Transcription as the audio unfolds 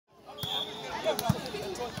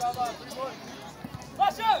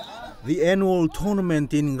The annual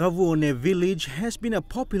tournament in Gavuone village has been a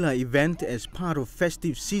popular event as part of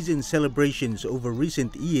festive season celebrations over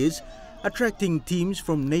recent years, attracting teams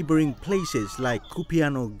from neighbouring places like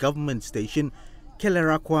Kupiano Government Station,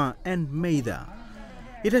 Kelerakwa and Meida.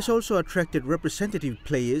 It has also attracted representative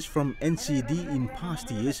players from NCD in past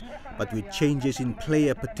years, but with changes in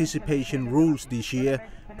player participation rules this year,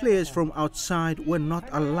 players from outside were not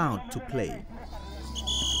allowed to play.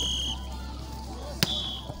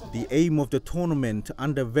 The aim of the tournament,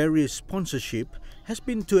 under various sponsorship, has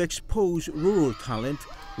been to expose rural talent,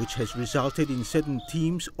 which has resulted in certain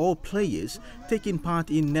teams or players taking part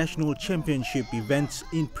in national championship events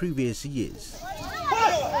in previous years.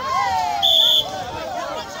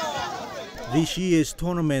 This year's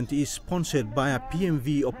tournament is sponsored by a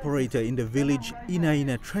PMV operator in the village,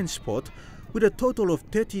 Ina Transport, with a total of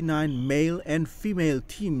 39 male and female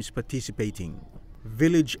teams participating.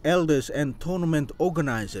 Village elders and tournament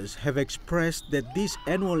organizers have expressed that this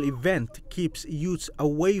annual event keeps youths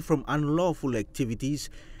away from unlawful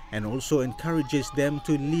activities and also encourages them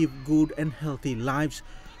to live good and healthy lives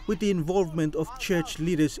with the involvement of church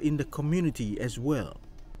leaders in the community as well.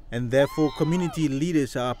 And therefore, community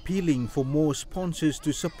leaders are appealing for more sponsors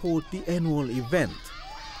to support the annual event.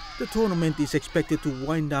 The tournament is expected to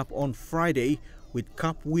wind up on Friday, with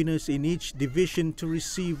cup winners in each division to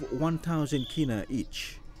receive 1,000 kina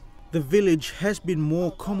each. The village has been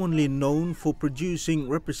more commonly known for producing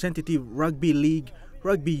representative rugby league,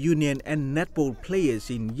 rugby union and netball players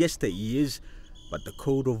in yesteryears, but the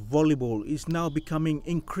code of volleyball is now becoming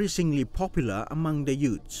increasingly popular among the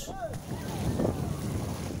youths.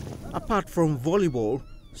 Apart from volleyball,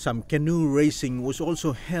 some canoe racing was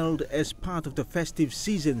also held as part of the festive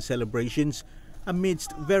season celebrations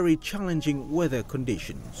amidst very challenging weather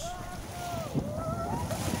conditions.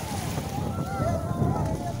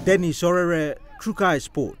 Dennis Orere, Trukai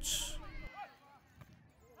Sports.